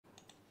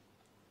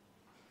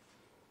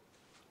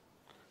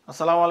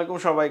আসসালামু আলাইকুম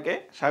সবাইকে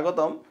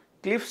স্বাগতম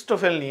ক্লিপস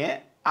টোফেল নিয়ে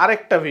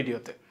আরেকটা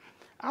ভিডিওতে।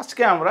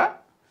 আজকে আমরা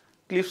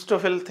ক্লিপস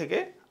টোফেল থেকে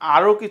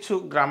আরও কিছু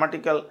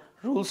গ্রামাটিক্যাল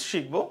রুলস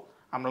শিখব।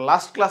 আমরা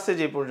লাস্ট ক্লাসে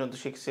যে পর্যন্ত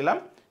শিখছিলাম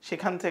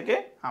সেখান থেকে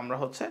আমরা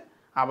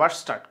আবার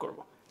স্টার্ট করব।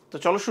 তো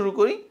চলো শুরু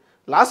করি।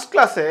 লাস্ট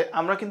ক্লাসে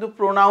আমরা কিন্তু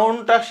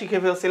প্রোনাউনটা শিখে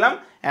ফেলছিলাম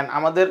অ্যান্ড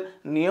আমাদের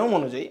নিয়ম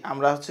অনুযায়ী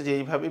আমরা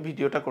যেইভাবে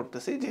ভিডিওটা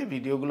করতেছি, যে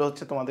ভিডিওগুলো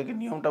তোমাদেরকে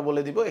নিয়মটা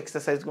বলে দিব,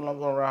 এক্সারসাইজগুলো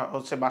তোমরা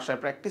বাসায়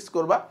প্র্যাকটিস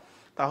করবা,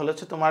 তাহলে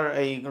তোমার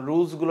এই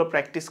রুলসগুলো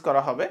প্র্যাকটিস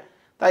করা হবে।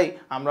 তাই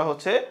আমরা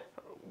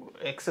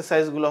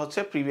এক্সারসাইজগুলো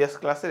প্রিভিয়াস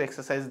ক্লাসের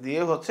এক্সারসাইজ দিয়ে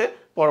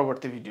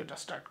পরবর্তী ভিডিওটা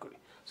স্টার্ট করি।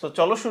 সো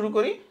চলো শুরু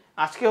করি।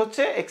 আজকে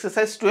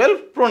এক্সারসাইজ 12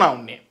 প্রোনাউন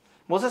নিয়ে।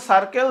 বলছে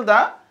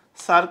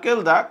circle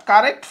the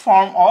correct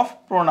form of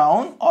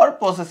pronoun or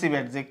possessive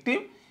adjective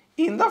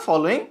in the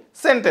following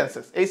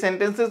sentences. এই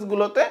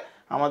সেন্টেন্সেসগুলোতে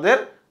আমাদের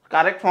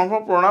কারেক্ট ফর্ম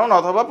অফ প্রোনাউন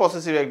অথবা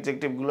পসেসিভ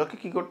অ্যাডজেক্টিভগুলোকে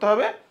কী করতে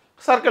হবে?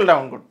 সার্কেল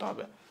ডাউন করতে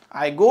হবে।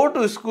 I go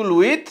to school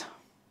with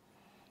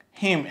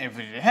him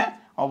everyday. হ্যাঁ,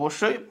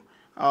 অবশ্যই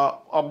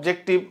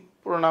অবজেক্টিভ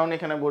প্রোনাউন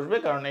এখানে বসবে,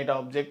 কারণ এটা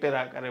অবজেক্টের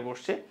আকারে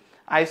বসছে।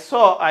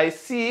 I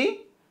C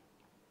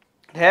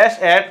dash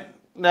at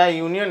the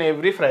union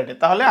every Friday,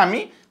 তাহলে আমি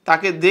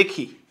তাকে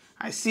দেখি।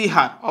 I C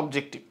her,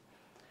 objective.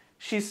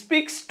 She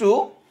speaks to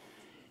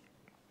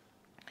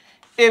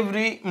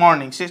every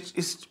morning, she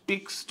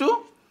speaks to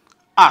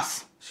us,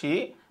 she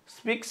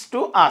speaks to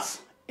us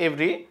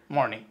every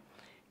morning.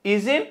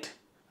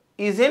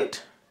 Isn't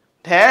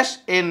dash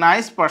a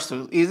nice person,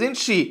 isn't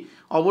she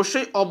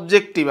অবশ্যই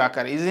objective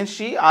আকারে, isn't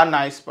she a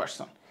nice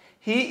person.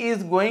 He is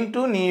going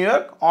to new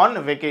York on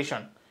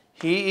vacation,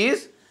 he is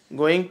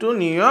going to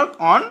new York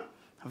on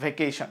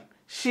vacation.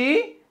 She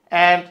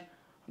and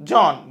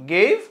John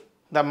gave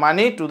the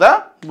money to the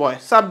boy,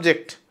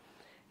 subject.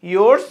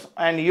 Yours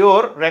and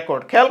your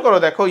record, খেয়াল করো,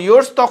 দেখো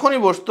yours তখনই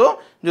বসতো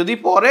যদি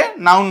পরে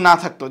noun না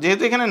থাকতো।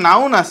 যেহেতু এখানে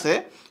নাউন আছে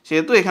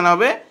সেহেতু এখানে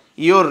হবে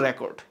your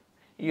record,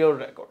 your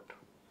record.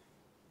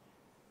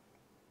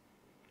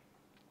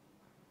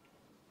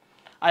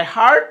 I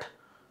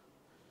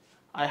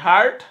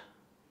hurt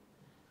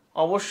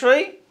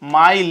অবশ্যই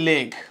মাই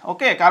লেগ,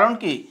 ওকে, কারণ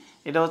কি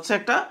এটা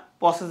একটা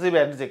possessive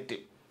adjective.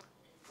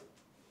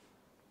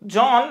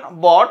 John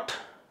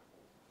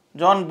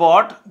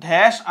bot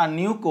dash a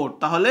new coat,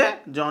 তাহলে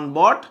জন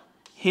বট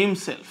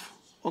himself,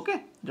 okay,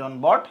 John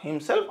bot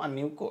himself a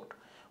new coat.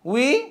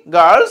 We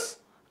girls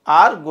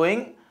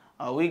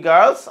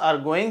are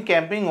going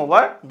camping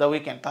over the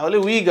weekend, তাহলে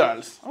we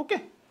girls, ওকে,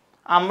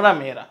 আমরা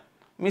মেয়েরা।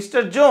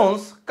 Mr.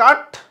 Jones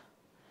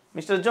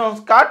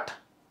cut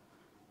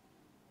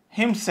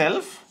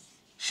himself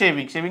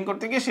shaving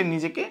করতে গিয়ে সে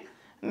নিজে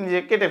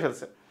কেটে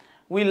ফেলছে।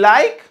 We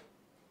like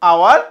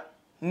our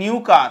new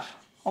car,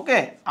 okay,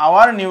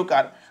 our new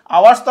car,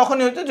 hours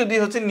তখনই হতো যদি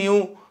নিউ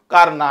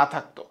কার না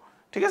থাকতো,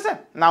 ঠিক আছে,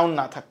 নাউন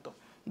না থাকতো।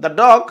 The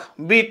dog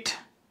bit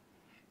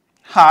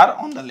her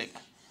on the leg,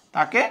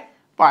 তাকে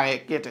পায়ে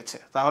কেটেছে,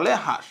 তাহলে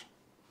হার।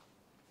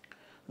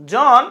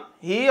 John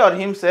he or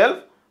himself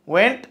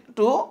went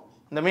to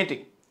the meeting,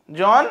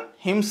 John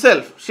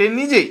himself সে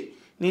নিজেই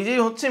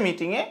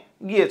মিটিংয়ে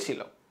গিয়েছিল।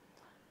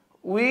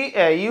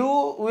 You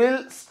will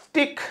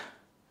stick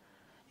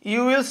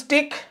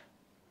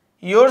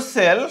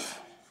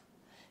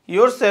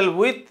yourself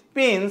with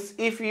pins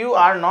if you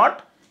are not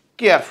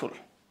careful.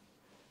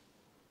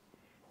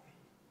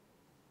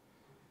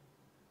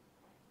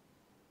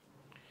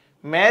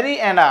 Mary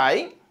and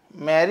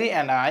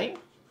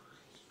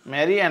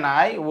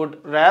I would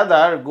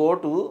rather go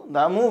to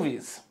the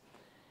movies.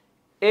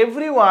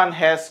 Everyone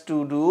has to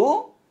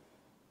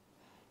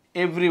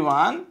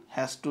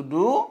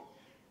do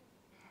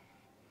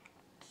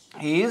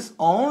his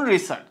own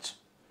research.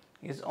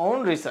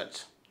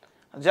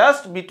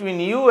 Just between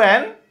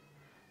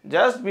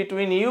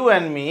you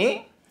and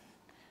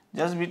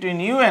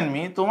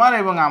me, তোমার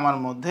এবং আমার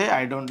মধ্যে,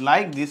 I don't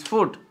like this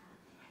food.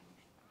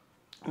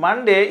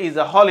 Monday is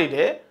a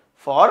holiday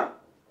for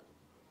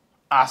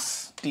us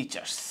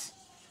teachers,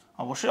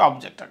 অবশ্যই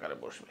object আকারে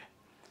বসবে।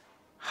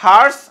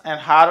 Hers and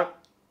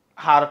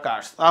her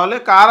cars, তাহলে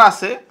কার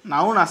আছে,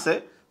 noun আছে,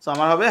 সো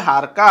আমার হবে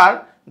her car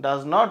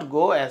does not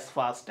go as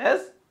fast as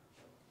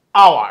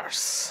ours,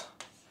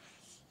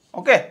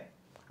 ওকে।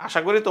 আশা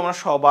করি তোমরা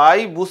সবাই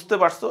বুঝতে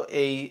পারছো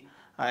এই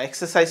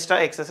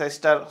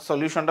এক্সারসাইজটার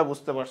সলিউশনটা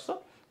বুঝতে পারছো।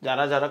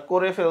 যারা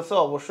করে ফেলছো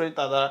অবশ্যই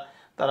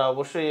তারা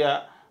অবশ্যই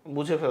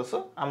বুঝে ফেলছো।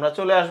 আমরা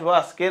চলে আসবো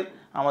আজকের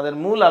আমাদের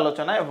মূল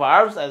আলোচনায়,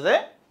 ভার্বস অ্যাজ এ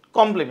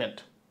কমপ্লিমেন্ট।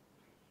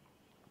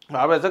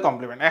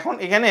 এখন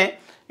এখানে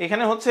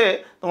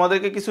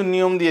তোমাদেরকে কিছু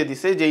নিয়ম দিয়ে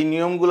দিছে, যেই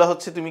নিয়মগুলো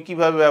তুমি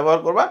কিভাবে ব্যবহার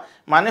করবা।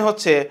 মানে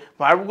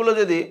ভার্বগুলো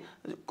যদি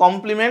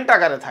কমপ্লিমেন্ট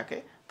আকারে থাকে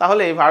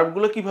তাহলে এই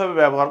ভার্বগুলো কিভাবে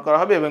ব্যবহার করা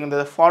হবে এবং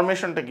এদের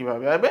ফরমেশনটা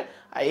কিভাবে হবে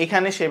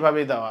এখানে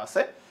সেভাবেই দেওয়া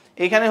আছে।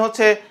 এখানে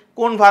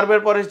কোন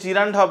ভার্বের পরে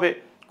জিরান্ড হবে,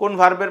 কোন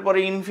ভার্বের পরে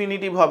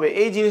ইনফিনিটিভ হবে,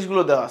 এই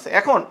জিনিসগুলো দেওয়া আছে।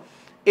 এখন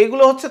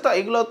এগুলো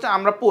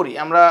আমরা পড়ি,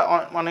 আমরা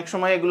অনেক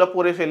সময় এগুলো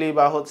পড়ে ফেলি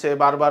বা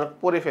বারবার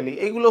পড়ে ফেলি।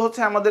 এইগুলো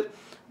আমাদের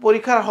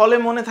পরীক্ষার হলে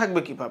মনে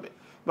থাকবে কিভাবে,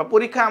 বা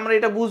পরীক্ষা আমরা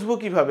এটা বুঝবো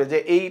কিভাবে যে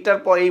এইটার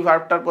পর এই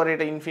ভার্বটার পরে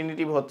এটা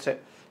ইনফিনিটিভ হচ্ছে,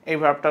 এই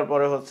ভার্বটার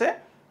পরে হচ্ছে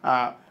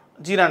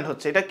জিরান্ড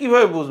হচ্ছে। এটা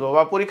কিভাবে বুঝবো,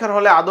 বা পরীক্ষার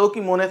হলে আদৌ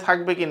কি মনে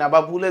থাকবে কিনা, বা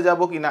ভুলে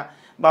যাব কিনা,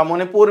 বা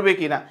মনে পড়বে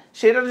কিনা,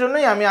 সেটার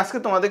জন্যই আমি আজকে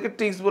তোমাদেরকে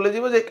ট্রিক্স বলে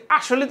দিব যে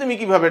আসলে তুমি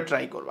কিভাবে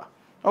ট্রাই করবা।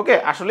 ওকে,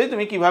 আসলে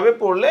তুমি কিভাবে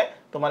পড়লে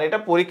তোমার এটা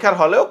পরীক্ষার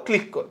হলেও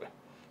ক্লিক করবে।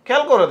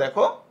 খেয়াল করে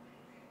দেখো,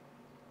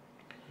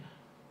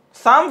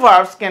 some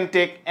verbs can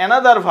take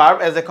another verb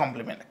as a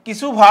complement.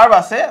 কিছু ভার্ব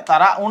আছে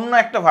তারা অন্য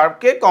একটা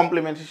ভার্বকে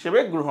কমপ্লিমেন্ট হিসেবে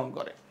গ্রহণ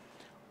করে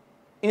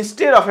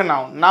instead of a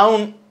noun,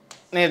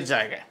 নাউনের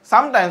জায়গায়।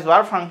 sometimes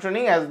verb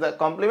functioning as the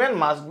complement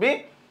must be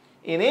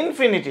in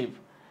infinitive,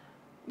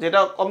 যেটা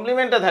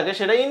কমপ্লিমেন্টে থাকে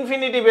সেটা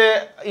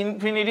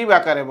ইনফিনিটিভ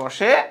আকারে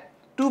বসে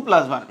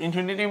 2+ verb।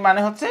 ইনফিনিটিভ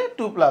মানে হচ্ছে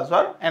 2+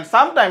 verb, and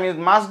sometimes it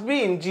must be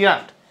in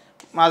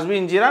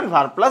gerund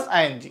verb plus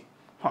ing।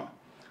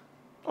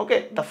 Okay,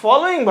 the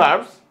following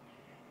verbs,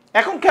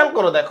 এখন খেয়াল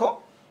করে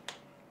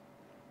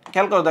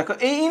দেখো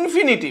এই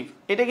ইনফিনিটিভ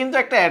এটা কিন্তু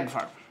একটা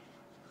অ্যাডভার্ব,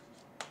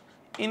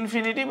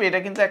 ইনফিনিটিভ এটা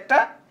কিন্তু একটা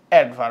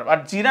অ্যাডভার্ব, আর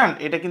জিরান্ড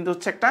এটা কিন্তু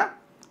হচ্ছে একটা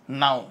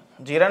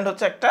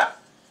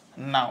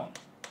নাউন।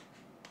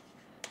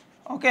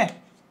 ওকে,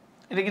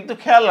 এটা কিন্তু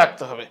খেয়াল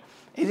রাখতে হবে,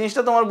 এই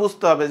জিনিসটা তোমার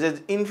বুঝতে হবে যে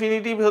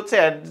ইনফিনিটিভ হচ্ছে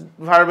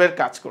অ্যাডভার্বের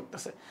কাজ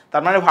করতেছে,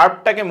 তার মানে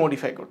ভার্বটাকে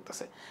মডিফাই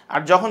করতেছে,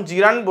 আর যখন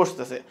জিরান্ড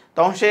বসতেছে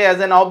তখন সে অ্যাজ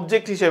অ্যান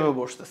অবজেক্ট হিসেবে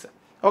বসতেছে।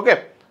 ওকে,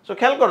 সো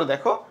খেয়াল করে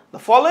দেখো,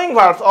 the following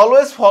verbs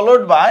always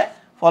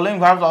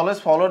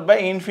followed by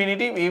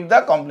infinitive if the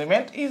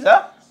complement is a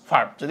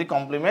verb।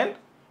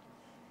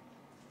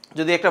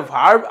 যদি একটা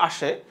ভার্ব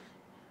আসে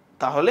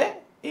তাহলে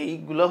এই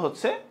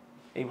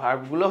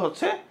ভার্বগুলো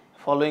হচ্ছে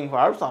following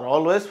verbs are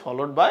always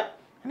followed by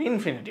an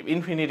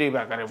infinitive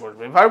আকারে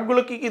বসবে।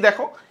 ভার্বগুলো কি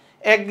দেখো,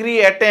 agree,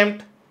 attempt,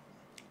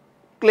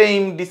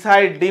 claim,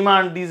 decide,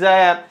 demand,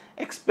 desire,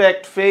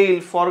 expect, fail,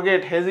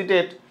 forget,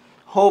 hesitate,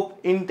 hope,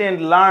 intend,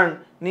 learn,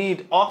 need,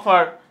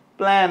 offer,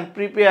 plan,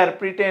 prepare,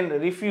 pretend,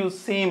 refuse,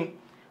 seem,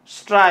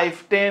 strive,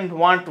 tend,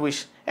 want,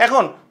 wish।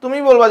 এখন তুমি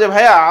বলবা যে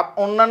ভাইয়া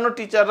অন্যান্য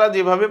টিচাররা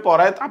যেভাবে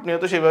পড়ায় আপনিও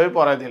তো সেভাবে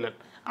পড়ায় দিলেন,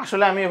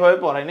 আসলে আমি এভাবে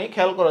পড়াই নাই।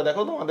 খেয়াল করে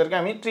দেখো, তোমাদেরকে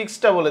আমি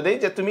ট্রিক্সটা বলে দেই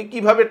যে তুমি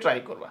কিভাবে ট্রাই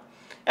করবা।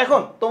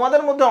 এখন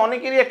তোমাদের মধ্যে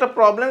অনেকেরই একটা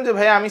প্রবলেম যে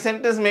ভাইয়া আমি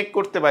সেন্টেন্স মেক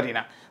করতে পারি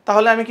না,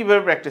 তাহলে আমি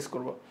কিভাবে প্র্যাকটিস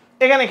করব।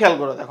 এখানে খেয়াল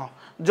করে দেখো,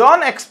 জন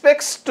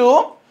expects to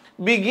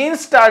begin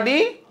study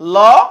law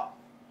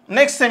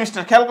next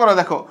semester. খেয়াল করে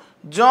দেখো,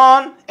 জন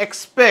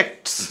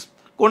এক্সপেক্টস,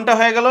 কোনটা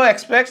হয়ে গেল,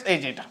 এক্সপেক্টস, এই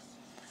যেটা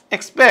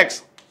expects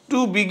to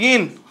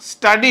begin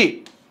study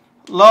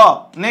law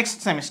next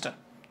semester.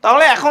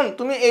 তাহলে এখন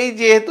তুমি এই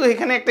যেহেতু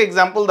এখানে একটা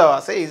এক্সাম্পল দেওয়া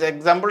আছে, এই যে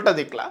এক্সাম্পলটা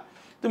দেখলা,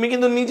 তুমি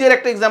কিন্তু নিজের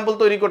একটা এক্সাম্পল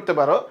তৈরি করতে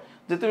পারো,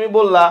 যে তুমি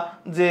বললা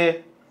যে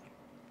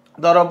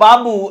ধরো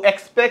বাবু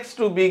expects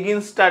to begin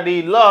study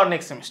law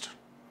next semester,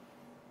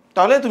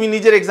 তাহলে তুমি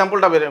নিজের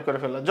এক্সাম্পলটা বের করে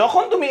ফেললা।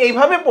 যখন তুমি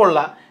এইভাবে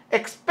পড়লা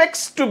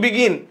এক্সপেক্টস টু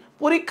বিগিন,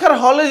 পরীক্ষার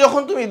হলে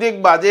যখন তুমি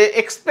দেখবা যে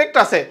এক্সপেক্ট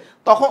আছে,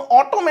 তখন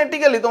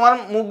অটোমেটিক্যালি তোমার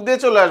মুখ দিয়ে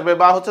চলে আসবে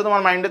বা হচ্ছে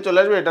তোমার মাইন্ডে চলে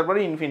আসবে এটার পরে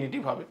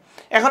ইনফিনিটিভ হবে।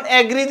 এখন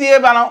এগ্রি দিয়ে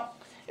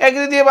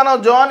বানাও,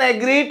 জন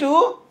agree to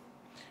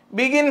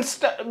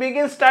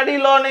begin study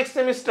law next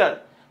semester.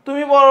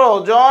 তুমি বলো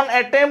জন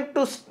attempt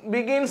to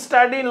begin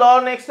study law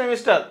next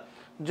semester,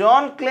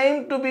 John claim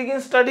to begin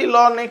study law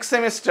next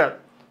semester.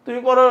 তুমি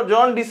পড়ো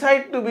জন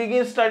decide to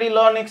begin study law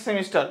next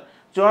semester,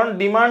 John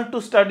demand to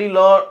study law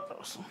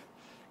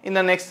in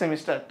the next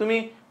semester। তুমি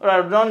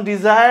জন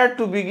desire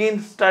to begin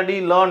study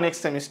law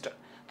next semester.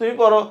 তুমি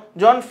পড়ো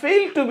জন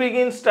fail to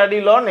begin study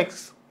law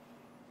next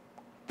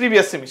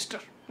previous semester.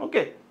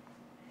 Okay,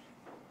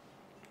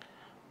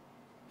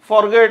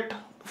 forget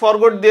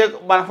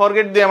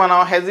দিয়ে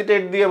বানাও,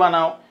 hesitate দিয়ে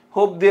বানাও,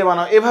 hope দিয়ে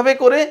বানাও, এভাবে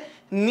করে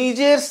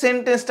নিজের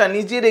সেন্টেন্সটা,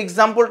 নিজের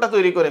এক্সাম্পলটা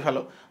তৈরি করে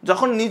ফেলো।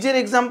 যখন নিজের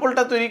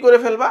এক্সাম্পলটা তৈরি করে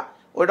ফেলবা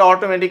ওটা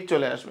অটোমেটিক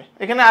চলে আসবে।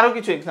 এখানে আরো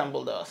কিছু এক্সাম্পল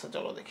দেওয়া আছে,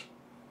 চলো দেখি।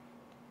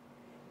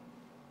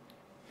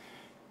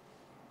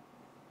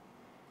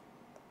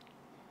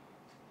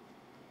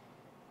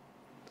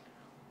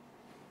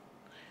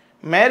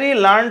 Mary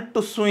learned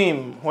to swim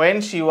when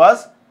she was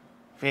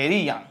very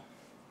young।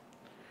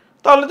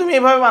 তাহলে তুমি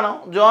এভাবে বানাও,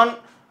 জন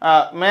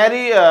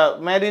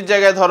ম্যারির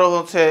জায়গায় ধরো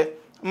হচ্ছে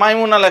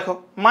মাইমুনা লেখো,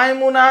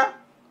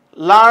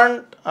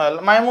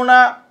 মাইমুনা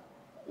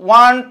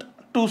want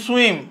to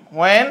swim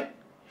when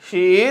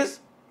she is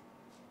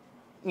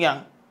young।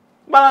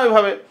 বানাও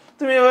এভাবে।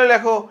 তুমি এভাবে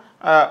লেখো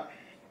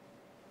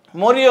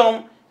মরিয়ম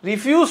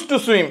refused to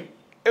swim,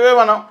 এভাবে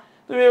বানাও।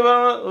 তুমি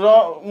এভাবে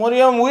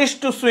মরিয়ম wish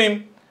to swim,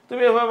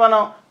 তুমি এভাবে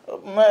বানাও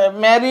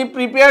ম্যারি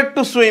প্রিপেয়ার্ড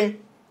টু সুইম।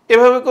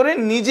 এভাবে করে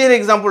নিজের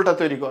এক্সাম্পলটা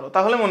তৈরি করো,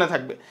 তাহলে মনে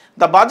থাকবে।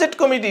 The budget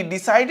committee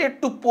decided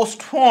to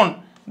postpone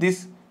this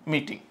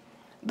meeting.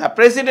 The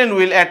president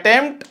will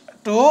attempt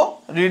to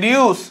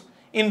reduce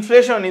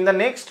inflation in the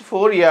next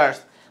 4 years।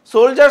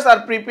 Soldiers are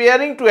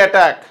preparing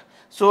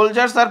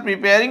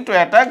two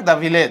attack the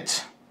village.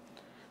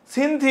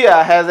 Cynthia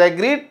has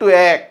agreed to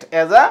act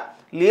as a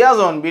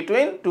liaison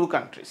between 2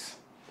 countries।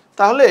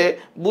 তাহলে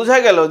বোঝা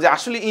গেল যে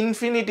আসলে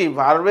infinitive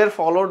ভার্বের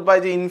followed by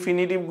যে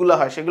ইনফিনিটিভগুলো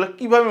হয় সেগুলো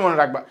কিভাবে মনে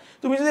রাখবা।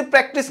 তুমি যদি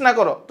প্র্যাকটিস না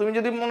করো, তুমি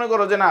যদি মনে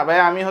করো যে না ভাই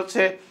আমি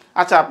হচ্ছে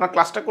আচ্ছা আপনার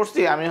ক্লাসটা করছি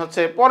আমি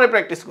হচ্ছে পরে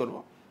প্র্যাকটিস করব,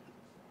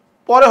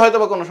 পরে হয়তো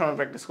বা কোনো সময়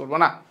প্র্যাকটিস করবো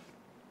না।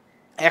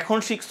 এখন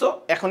শিখছো,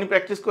 এখনই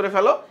প্র্যাকটিস করে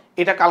ফেলো,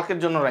 এটা কালকের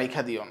জন্য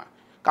রাইখা দিও না।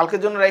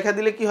 কালকের জন্য রাইখা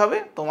দিলে কি হবে,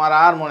 তোমার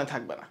আর মনে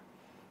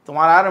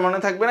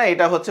থাকবে না,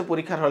 এটা হচ্ছে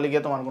পরীক্ষার হলে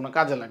গিয়ে তোমার কোনো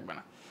কাজে লাগবে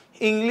না।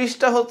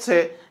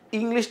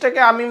 ইংলিশটাকে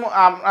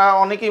আমরা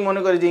অনেকেই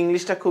মনে করি যে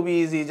ইংলিশটা খুবই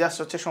ইজি, জাস্ট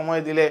হচ্ছে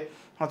সময় দিলে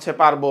হচ্ছে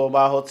পারবো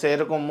বা হচ্ছে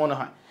এরকম মনে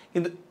হয়,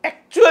 কিন্তু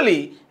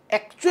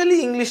অ্যাকচুয়ালি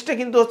ইংলিশটা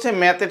কিন্তু হচ্ছে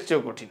ম্যাথের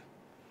চেয়েও কঠিন,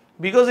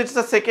 because it's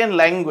a second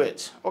language.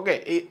 Okay,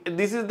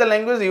 this is the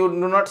language you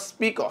do not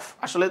speak of.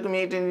 আসলে তুমি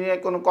এটা নিয়ে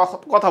কোনো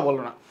কথা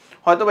বলো না,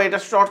 হয়তো বা এটা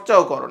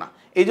চর্চাও করো না,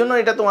 এই জন্য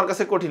এটা তোমার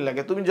কাছে কঠিন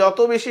লাগে। তুমি যত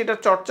বেশি এটা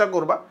চর্চা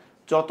করবা,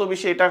 যত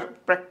বেশি এটা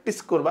প্র্যাকটিস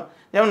করবা,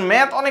 যেমন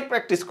ম্যাথ অনেক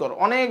প্র্যাকটিস করো,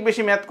 অনেক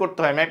বেশি ম্যাথ করতে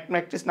হয়, ম্যাথ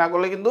প্র্যাকটিস না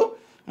করলে কিন্তু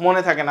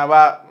মনে থাকে না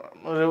বা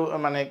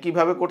মানে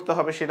কিভাবে করতে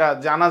হবে সেটা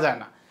জানা যায়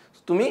না।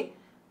 তুমি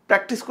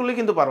প্র্যাকটিস করলে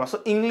কিন্তু পারবা। সো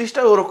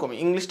ইংলিশটা ওরকমই,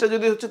 ইংলিশটা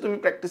যদি হচ্ছে তুমি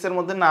প্র্যাকটিসের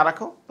মধ্যে না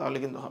রাখো তাহলে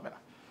কিন্তু হবে না।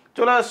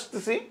 চলে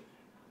আসতেছি,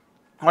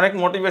 অনেক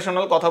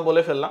মোটিভেশনাল কথা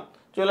বলে ফেললাম,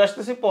 চলে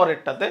আসতেছি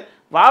পরেরটাতে,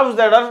 verbs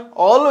that are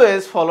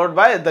always followed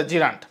by the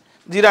gerund.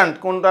 Gerund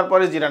কোনটার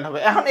পরে জিরান্ট হবে।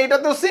 এখন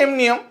এটাতেও সেম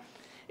নিয়ম,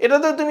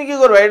 এটাতেও তুমি কি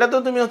করবে,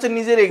 এটাতেও তুমি হচ্ছে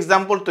নিজের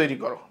এক্সাম্পল তৈরি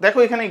করো। দেখো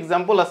এখানে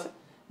এক্সাম্পল আছে,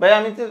 ভাই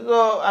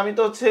আমি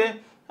তো হচ্ছে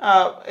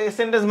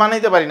সেন্টেন্স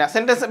বানাইতে পারি না,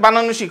 সেন্টেন্স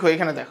বানানো শিখো।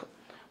 এখানে দেখো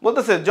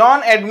বলতেছে জন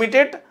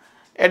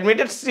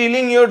admitted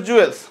stealing your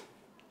jewels.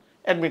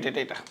 Admitted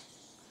এটা,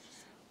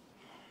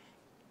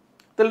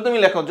 তাহলে তুমি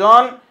লেখো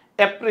জন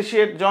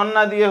অ্যাপ্রিশিয়েট, জন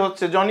না দিয়ে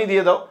হচ্ছে জনি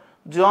দিয়ে দাও,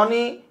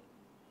 Johnny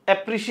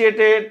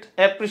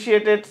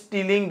appreciated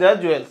stealing the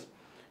jewels,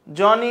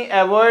 Johnny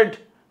avoid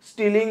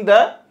stealing the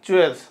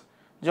jewels,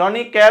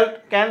 Johnny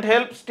can't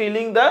help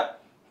stealing the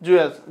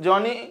jewels,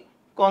 Johnny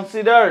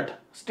considered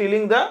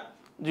stealing the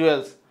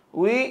jewels,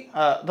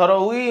 ধরো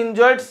উই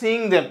এনজয়েড সিইং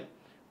দেম,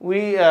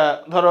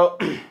 ধরো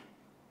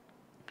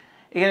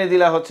এখানে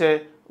দিলা হচ্ছে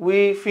উই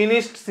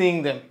ফিনিশড সিইং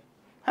দেম,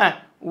 হ্যাঁ,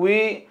 we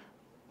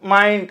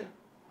mind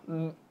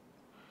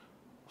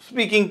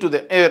speaking to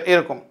them,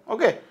 এরকম।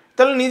 ওকে,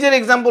 তাহলে নিজের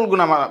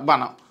এক্সাম্পলগুলো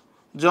বানাও।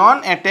 জন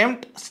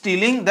অ্যাটেম্পট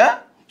স্টিলিং দ্য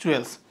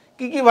জুয়েলস,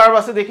 কি কি ভার্ব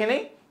আছে দেখে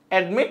নেই।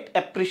 Admit,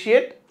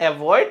 appreciate,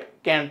 avoid,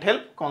 can't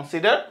help,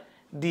 consider,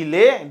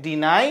 delay,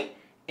 deny,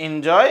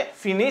 enjoy,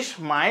 finish,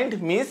 mind,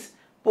 miss,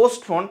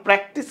 postpone,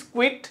 practice,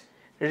 quit,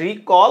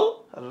 recall,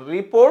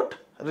 report,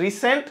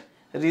 recent,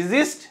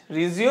 রিজিস্ট,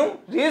 resume,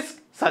 risk,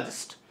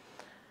 suggest.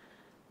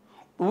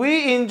 We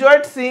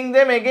enjoyed seeing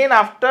them again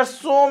after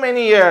so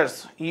many years.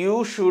 You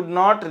should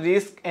not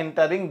risk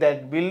entering that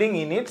building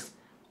in its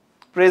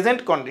present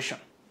condition.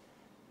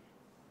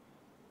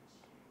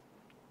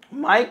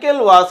 Michael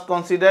was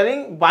considering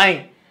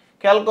buying.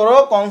 খেয়াল করো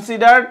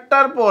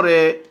কনসিডারটার পরে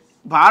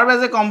verb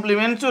as a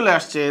complement চলে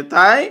আসছে,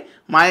 তাই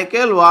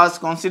Michael was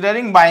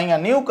considering buying a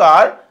new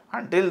car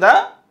until the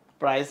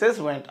prices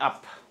went up.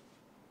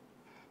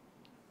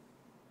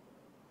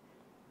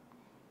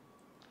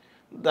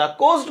 The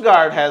Coast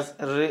Guard has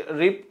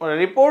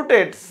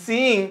reported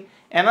seeing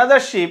another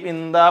ship in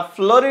the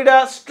Florida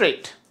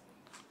Strait.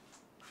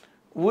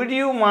 Would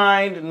you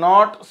mind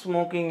not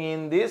smoking in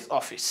this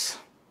office?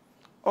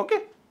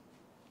 Okay.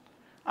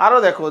 Aro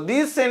dekho,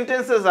 these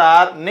sentences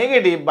are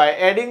negative by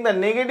adding the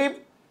negative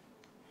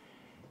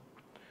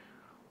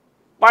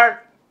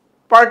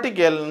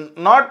particle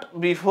not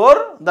before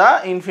the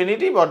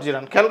infinitive or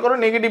gerund. খেয়াল করো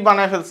negative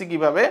বানায় ফেলছি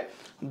কিভাবে।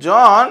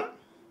 জন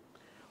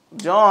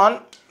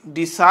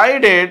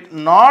decided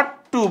not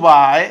to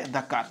by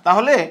the car.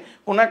 তাহলে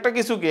কোনো একটা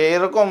কিছুকে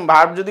এরকম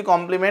ভার্ব যদি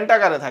কমপ্লিমেন্ট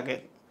আকারে থাকে,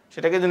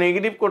 সেটাকে যদি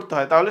নেগেটিভ করতে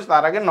হয় তাহলে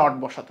তার আগে নট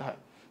বসাতে হয়।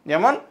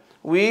 যেমন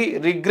we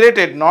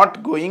regretted not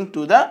going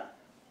to the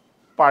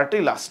party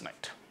last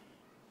night.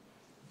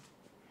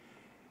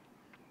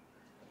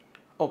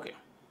 ওকে,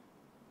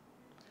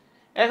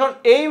 এখন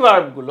এই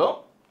ভার্বগুলো,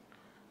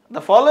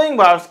 the following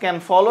verbs can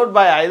followed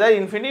by either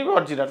infinitive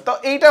or gerund. তো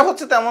এইটা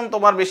হচ্ছে তেমন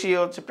তোমার বেশি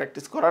হচ্ছে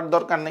প্র্যাকটিস করার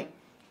দরকার নেই।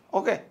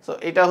 ওকে, সো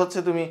এটা হচ্ছে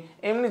তুমি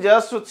এমনি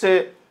জাস্ট হচ্ছে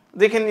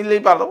দেখে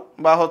নিলেই পারো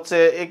বা হচ্ছে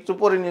একটু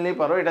পরে নিলেই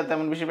পারো, এটা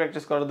তেমন বেশি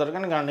প্র্যাকটিস করার দরকার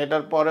নেই, কারণ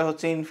এটার পরে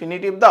হচ্ছে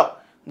ইনফিনিটিভ দাও,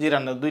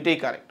 জিরান্ট দাও, দুইটাই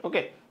কারেক্ট।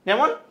 ওকে,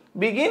 যেমন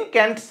begin,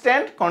 can't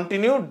stand,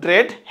 continue,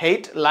 dread,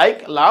 hate, like,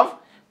 love,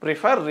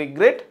 prefer,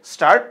 regret,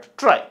 start,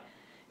 try.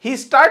 He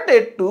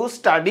started to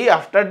study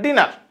after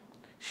dinner,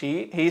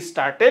 he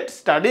started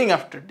studying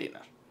after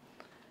dinner.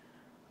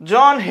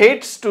 John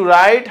hates to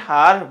ride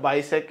her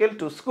bicycle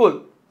to school,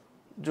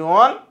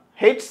 John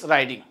hates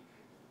riding.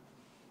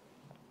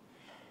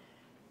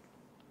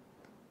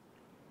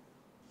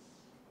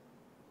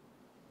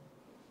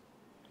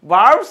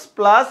 Verbs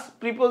plus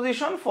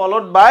preposition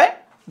followed by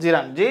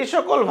gerund. যেই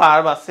সকল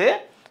verb আছে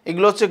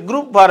এগুলো হচ্ছে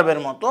group ভার্বের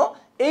মতো,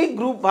 এই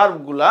group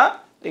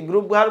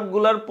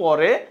ভার্বগুলার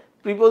পরে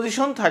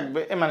preposition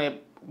থাকবে, মানে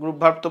গ্রুপ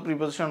ভার্ব তো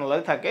প্রিপোজিশন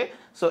ওলাই থাকে,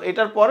 সো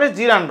এটার পরে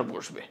জিরান্ট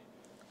বসবে।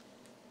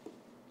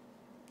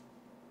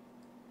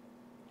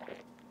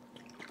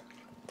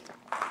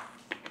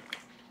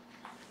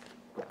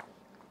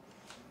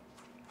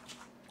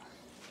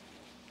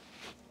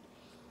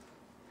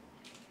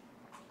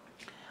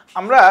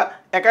 আমরা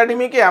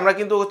একাডেমিকে আমরা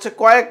কিন্তু হচ্ছে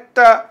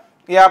কয়েকটা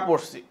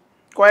পড়ছি,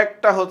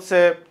 কয়েকটা হচ্ছে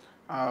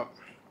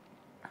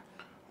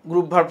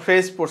গ্রুপ ভার্ব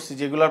ফ্রেজ পড়ছি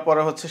যেগুলোর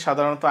পরে হচ্ছে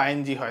সাধারণত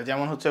আইএনজি হয়,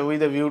 যেমন হচ্ছে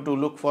with a view to,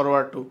 look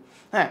forward to.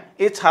 হ্যাঁ,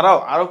 এছাড়াও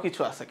আরও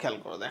কিছু আছে, খেয়াল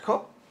করো দেখো।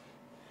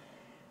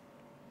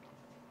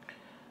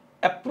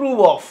 Approve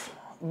of,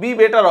 be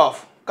better of,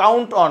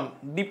 count on,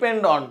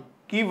 depend on,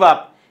 give up,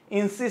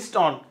 insist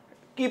on,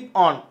 keep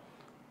on,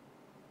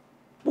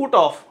 put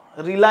off,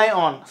 rely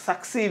on,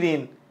 succeed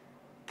in,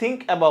 think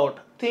about,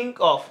 think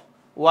of,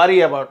 worry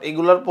about,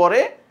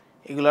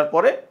 এগুলোর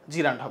পরে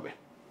জিরান্ড হবে।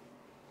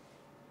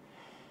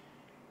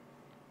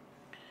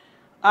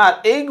 আর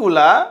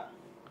এইগুলা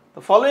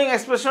the following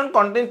expression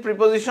contain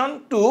preposition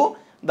to,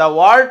 the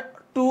word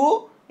to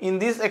in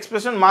this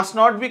expression must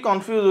not be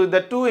confused with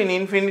the to in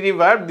infinitive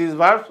verb. These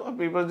verbs or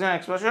preposition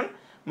expression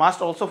must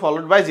also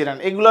followed by gerund.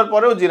 এগুলোর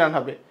পরেও gerund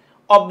হবে।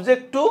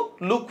 object to,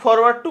 look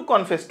forward to,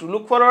 confess to.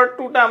 look forward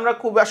to টা আমরা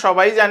খুব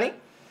সবাই জানি,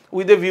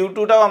 with a view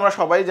to টাও আমরা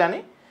সবাই জানি,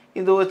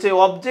 কিন্তু হচ্ছে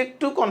object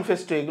to,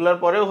 confess to এগুলোর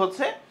পরেও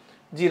হচ্ছে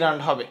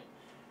gerund হবে।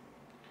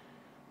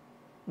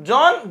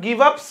 John give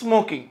up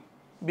smoking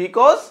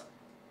because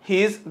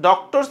his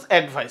doctor's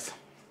advice.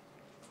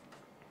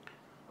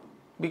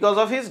 Because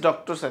of his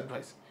doctor's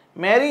advice.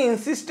 Mary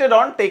insisted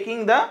on taking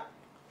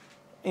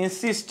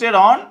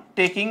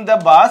the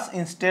bus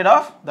instead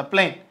of the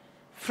plane.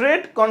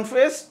 Fred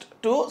confessed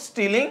to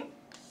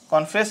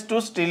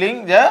stealing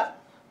the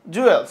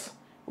jewels.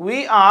 We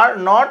are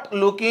not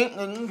looking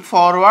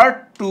forward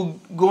to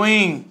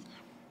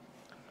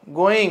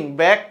going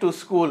back to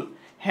school.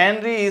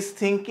 Henry is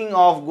thinking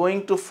of going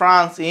to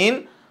France in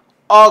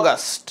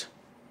August.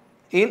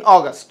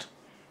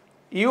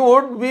 You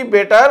would be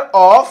better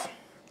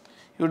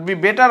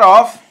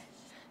off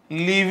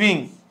leaving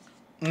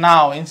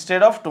now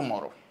instead of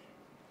tomorrow.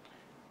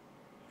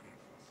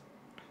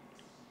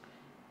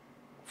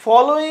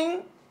 Following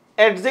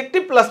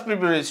adjective plus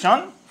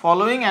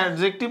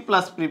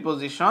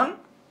preposition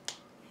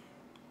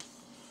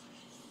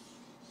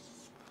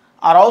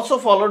are also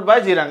followed by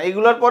gerund.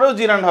 এগুলোর পরেও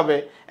gerund হবে।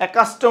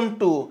 accustomed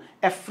to,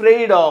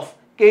 afraid of,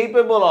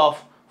 capable of,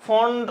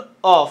 fond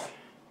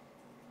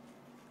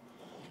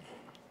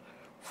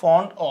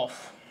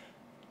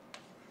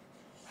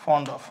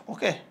of,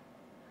 okay,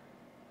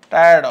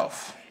 tired of।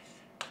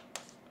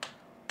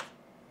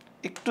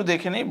 একটু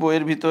দেখে নেই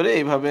বইয়ের ভিতরে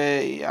এইভাবে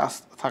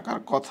থাকার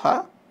কথা।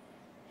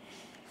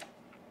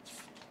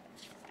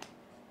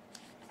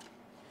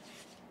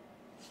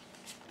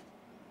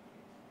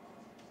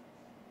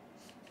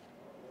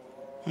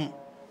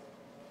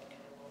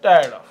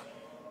 tired of।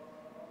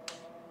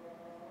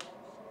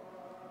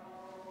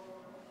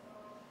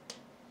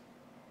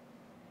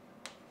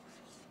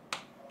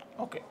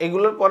 ওকে,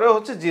 এগুলোর পরে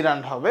হচ্ছে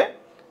জিরান্ড হবে।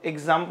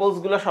 এক্সাম্পলস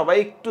গুলো সবাই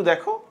একটু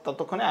দেখো,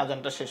 ততক্ষণে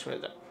আজানটা শেষ হয়ে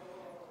যাবে।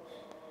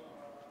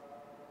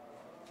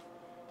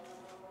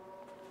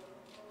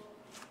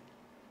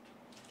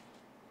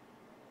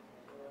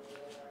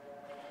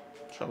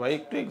 সবাই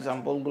একটু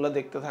এক্সাম্পল গুলো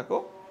দেখতে থাকো,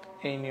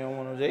 এই নিয়ম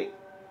অনুযায়ী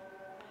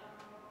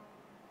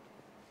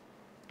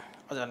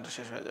আজানটা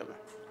শেষ হয়ে যাবে।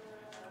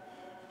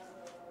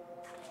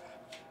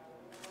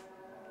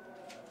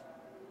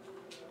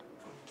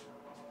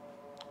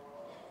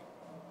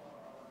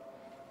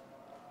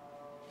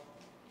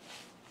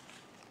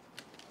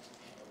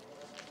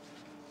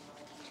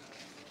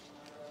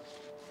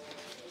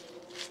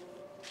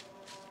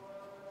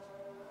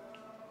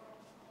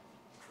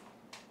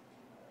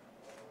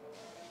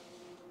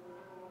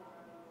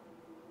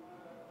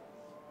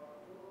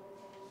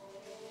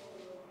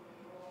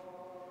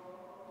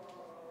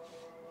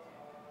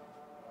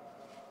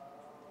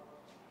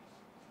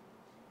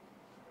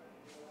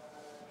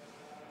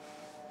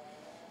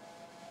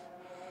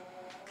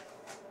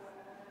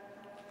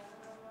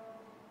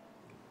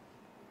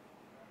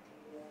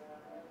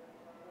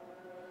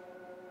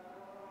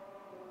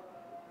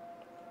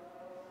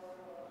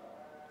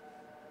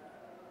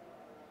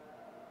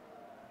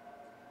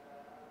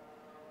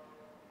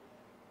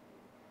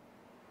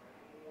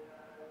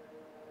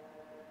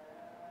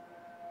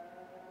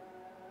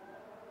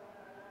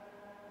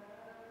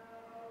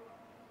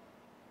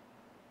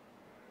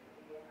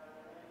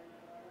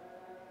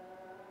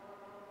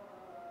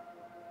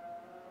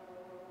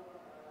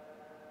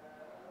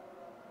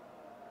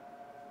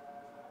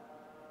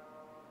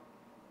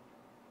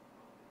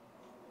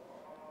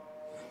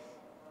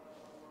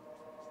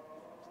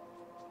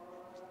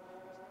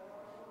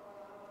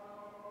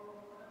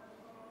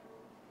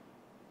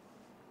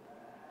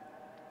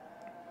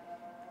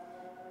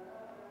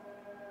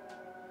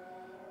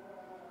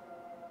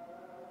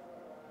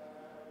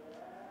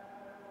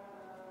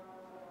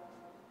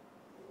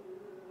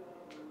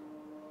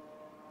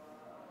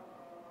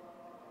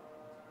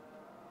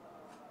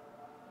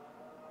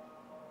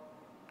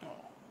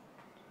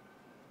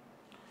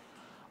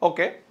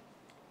 ওকে,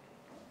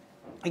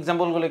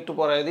 এক্সাম্পলগুলো একটু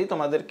পড়াই দিই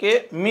তোমাদেরকে।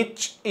 Miss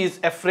is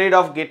afraid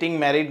of getting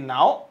married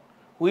now.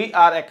 We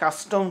are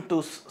accustom two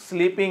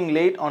sleeping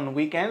late on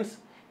weekends.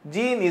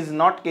 জিন is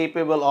not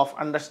capable of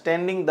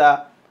understanding the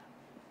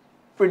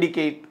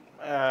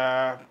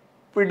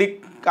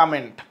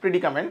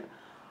predicament.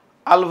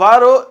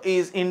 Alvaro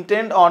is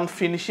intent on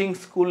finishing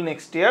school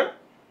next year.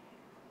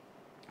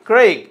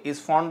 Craig is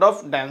fond of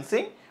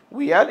dancing.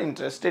 We are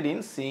interested in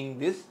seeing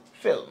this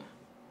film.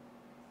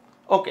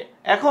 Okay,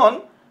 এখন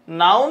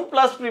noun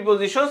plus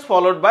prepositions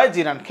followed by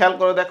gerund. খেয়াল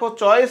করে দেখো,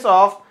 choice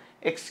of,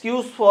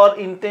 excuse for,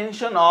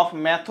 intention of,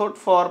 method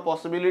for,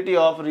 possibility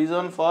of,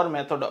 reason for,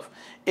 method of,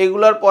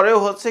 এগুলার পরেও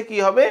হচ্ছে কি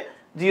হবে,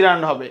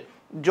 gerund হবে।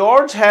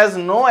 George has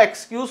no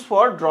excuse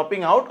for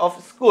dropping out of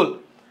school.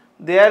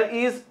 There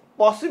is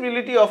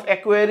possibility of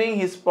acquiring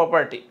his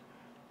property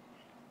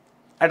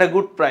at a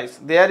good price.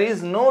 There is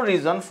no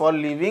reason for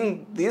leaving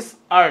this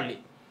early.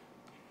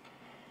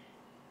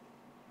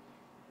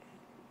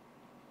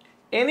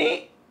 Any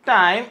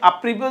time a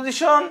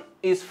preposition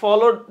is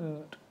followed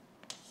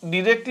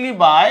directly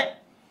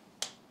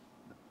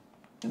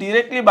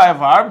by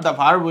verb, the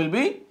verb will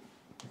be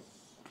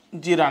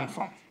gerund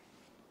form.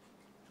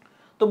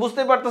 তো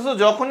বুঝতে পারতেছো,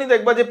 যখনই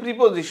দেখবা যে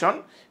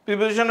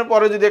প্রিপোজিশনের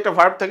পরে যদি একটা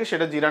verb থাকে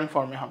সেটা gerund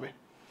ফর্মে হবে।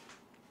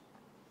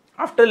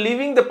 After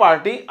leaving the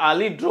party,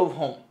 Ali drove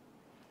home.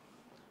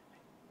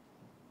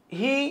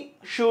 He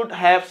should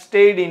have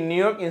stayed in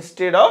New York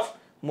instead of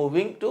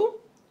moving to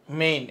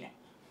Maine.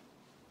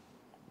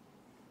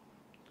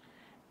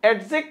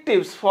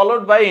 Adjectives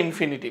followed by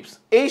infinitives.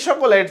 এই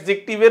সকল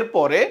অ্যাডজেক্টিভের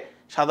পরে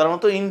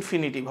সাধারণত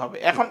ইনফিনিটিভ হবে।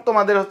 এখন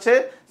তোমাদের হচ্ছে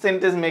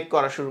সেন্টেন্স মেক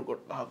করা শুরু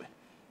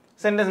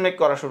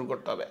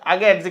করতে হবে।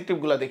 আগে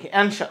অ্যাডজেক্টিভগুলো দেখি।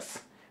 অ্যানশাস,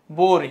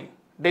 boring,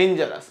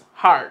 dangerous,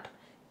 hard,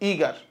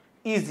 eager,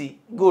 easy,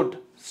 good,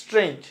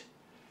 strange,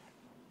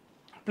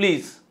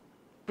 please,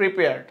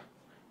 prepared,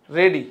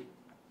 ready,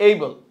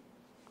 able,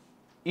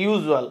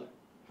 usual,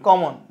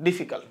 common,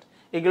 difficult.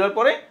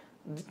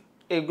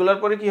 এগুলোর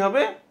পরে কি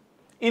হবে,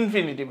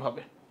 ইনফিনিটিভ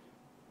হবে।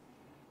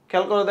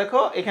 খেয়াল করে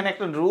দেখো, এখানে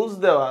একটা রুলস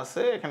দেওয়া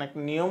আছে, এখানে একটা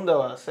নিয়ম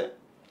দেওয়া আছে।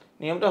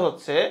 নিয়মটা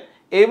হচ্ছে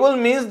able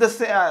means the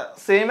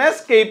same as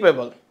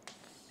capable.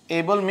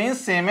 Able means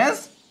same as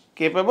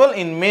capable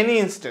in many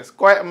instances,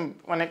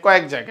 মানে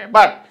কয়েক জায়গায়,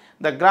 but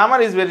the grammar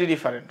is very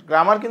different.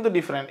 Grammar কিন্তু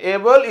different.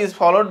 Able is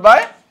followed by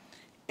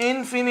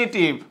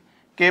infinitive,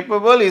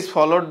 capable is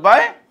followed by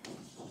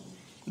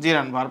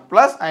gerund verb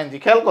plus ing.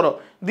 খেয়াল করো,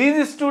 these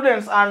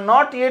students are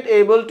not yet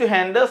able to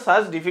handle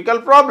such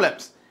difficult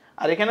problems.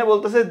 আর এখানে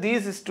বলতেছে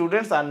these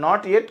students are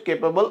not yet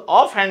capable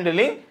of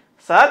handling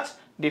such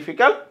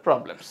difficult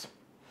problems.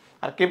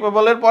 R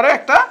capable এর পরে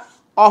একটা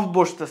of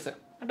বসতেছে,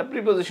 একটা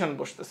preposition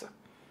বসতেছে।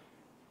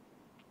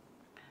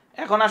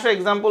 এখন আসো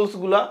এক্সাম্পলস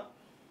গুলা।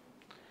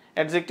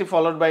 অ্যাডজেক্টিভ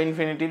ফলোড বাই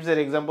ইনফিনিটিভস এর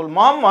example,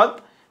 Mohammad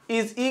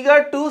is eager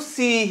to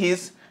see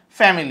his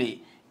family.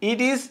 It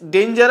is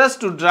dangerous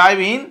to drive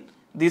in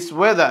this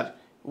weather.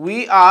 We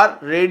are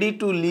ready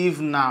to leave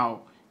now.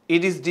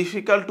 It is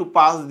difficult to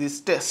pass this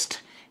test.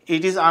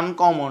 It is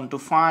uncommon to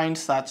find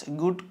such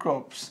good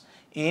crops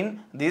in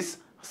this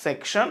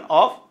section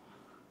of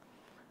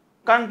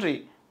country.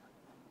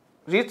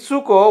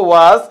 Ritsuko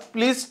was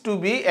pleased to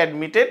be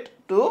admitted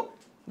to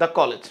the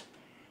college.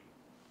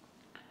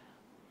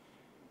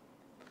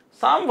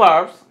 Some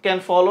verbs can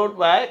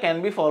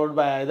be followed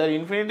by either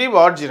infinitive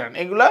or gerund.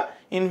 এগুলা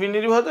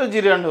infinitive হতে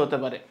gerund হতে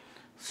পারে।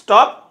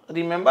 Stop,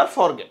 remember,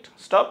 forget.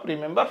 Stop,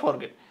 remember,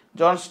 forget.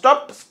 John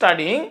stopped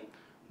studying.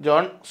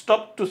 John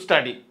stopped to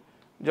study.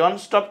 John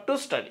stopped to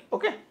study.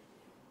 Okay.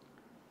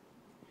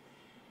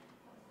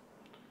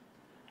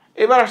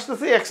 এবার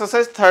আসতেছি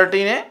exercise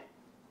 13 এ।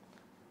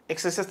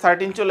 Exercise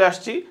 13 চলে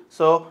আসছি।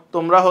 So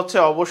তোমরা হচ্ছে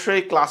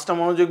অবশ্যই ক্লাসটা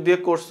মনোযোগ দিয়ে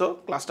করছো।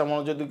 ক্লাসটা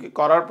মনোযোগ দিয়ে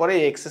করার পরে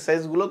এই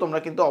এক্সারসাইজগুলো তোমরা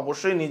কিন্তু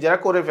অবশ্যই নিজেরা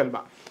করে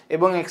ফেলবা।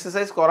 এবং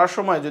এক্সারসাইজ করার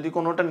সময় যদি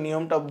কোনোটা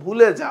নিয়মটা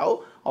ভুলে যাও,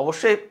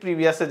 অবশ্যই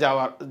প্রিভিয়াসে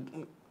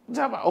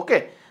যাবা। ওকে,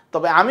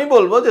 তবে আমি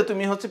বলবো যে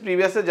তুমি হচ্ছে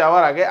প্রিভিয়াসে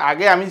যাওয়ার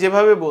আগে আমি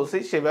যেভাবে বলছি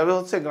সেভাবে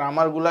হচ্ছে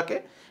গ্রামারগুলোকে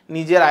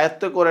নিজের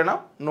আয়ত্ত করে নাও,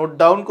 নোট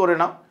ডাউন করে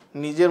নাও,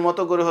 নিজের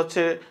মতো করে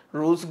হচ্ছে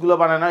রুলসগুলো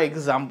বানায় নাও,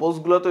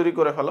 এক্সাম্পলসগুলো তৈরি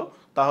করে ফেলো।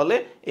 তাহলে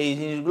এই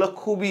জিনিসগুলো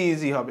খুবই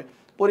ইজি হবে।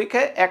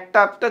 পরীক্ষায়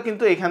একটা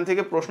কিন্তু এখান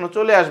থেকে প্রশ্ন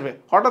চলে আসবে,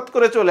 হঠাৎ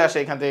করে চলে আসে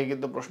এখান থেকে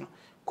কিন্তু প্রশ্ন।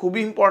 খুবই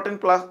ইম্পর্টেন্ট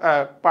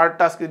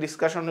পার্টটা আজকে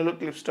ডিসকাশন হলো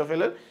ক্লিফস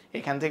টোফেলের।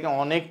 এখান থেকে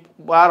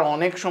অনেকবার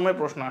অনেক সময়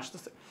প্রশ্ন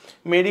আসতেছে।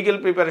 মেডিকেল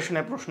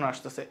প্রিপারেশনের প্রশ্ন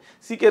আসতেছে,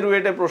 সিকে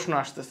রুয়েটে প্রশ্ন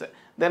আসতেছে,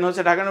 দেন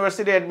হচ্ছে ঢাকা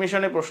ইউনিভার্সিটি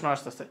অ্যাডমিশনে প্রশ্ন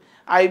আসতেছে,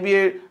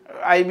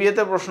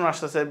 আইবিএতে প্রশ্ন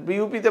আসতেছে,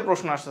 বিইউপিতে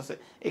প্রশ্ন আসতেছে।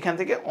 এখান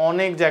থেকে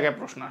অনেক জায়গায়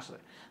প্রশ্ন আসছে।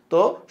 তো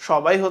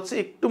সবাই হচ্ছে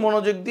একটু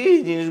মনোযোগ দিয়ে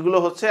এই জিনিসগুলো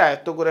হচ্ছে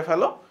আয়ত্ত করে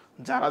ফেলো,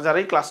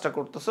 যারাই ক্লাসটা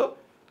করতেছো।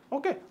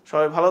 ওকে,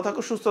 সবাই ভালো থাকো,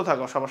 সুস্থ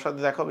থাকো। সবার সাথে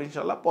দেখা হবে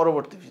ইনশাল্লাহ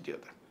পরবর্তী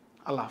ভিডিওতে।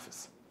 আল্লাহ হাফেজ।